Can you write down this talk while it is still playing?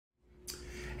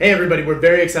Hey everybody, we're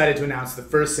very excited to announce the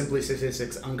first Simply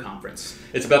Statistics Unconference.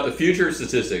 It's about the future of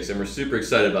statistics, and we're super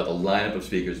excited about the lineup of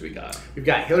speakers we got. We've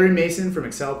got Hillary Mason from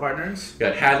Excel Partners. We've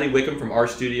got Hadley Wickham from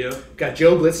RStudio. We've got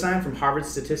Joe Blitzstein from Harvard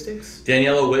Statistics.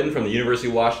 Daniela Witten from the University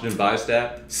of Washington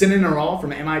Biostat. Sinan Naral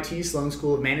from MIT Sloan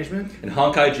School of Management. And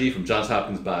Honkai G from Johns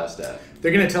Hopkins Biostat.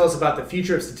 They're going to tell us about the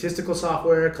future of statistical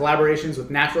software, collaborations with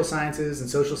natural sciences and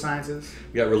social sciences.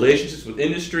 We got relationships with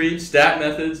industry, stat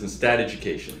methods, and stat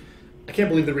education. I can't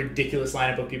believe the ridiculous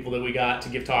lineup of people that we got to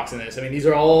give talks in this. I mean, these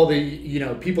are all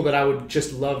the people that I would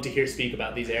just love to hear speak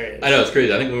about these areas. I know, it's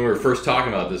crazy. I think when we were first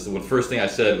talking about this, the first thing I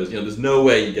said was, there's no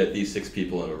way you get these 6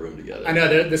 people in a room together. I know,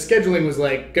 the scheduling was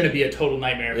going to be a total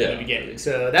nightmare from the beginning.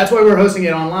 So that's why we're hosting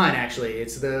it online, actually.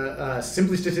 It's the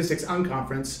Simply Statistics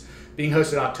Unconference being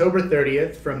hosted October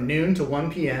 30th from noon to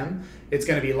 1 p.m. It's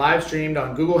going to be live streamed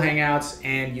on Google Hangouts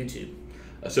and YouTube.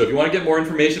 So if you want to get more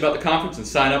information about the conference and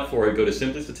sign up for it, go to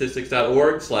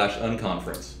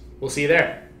simplystatistics.org/unconference. We'll see you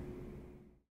there.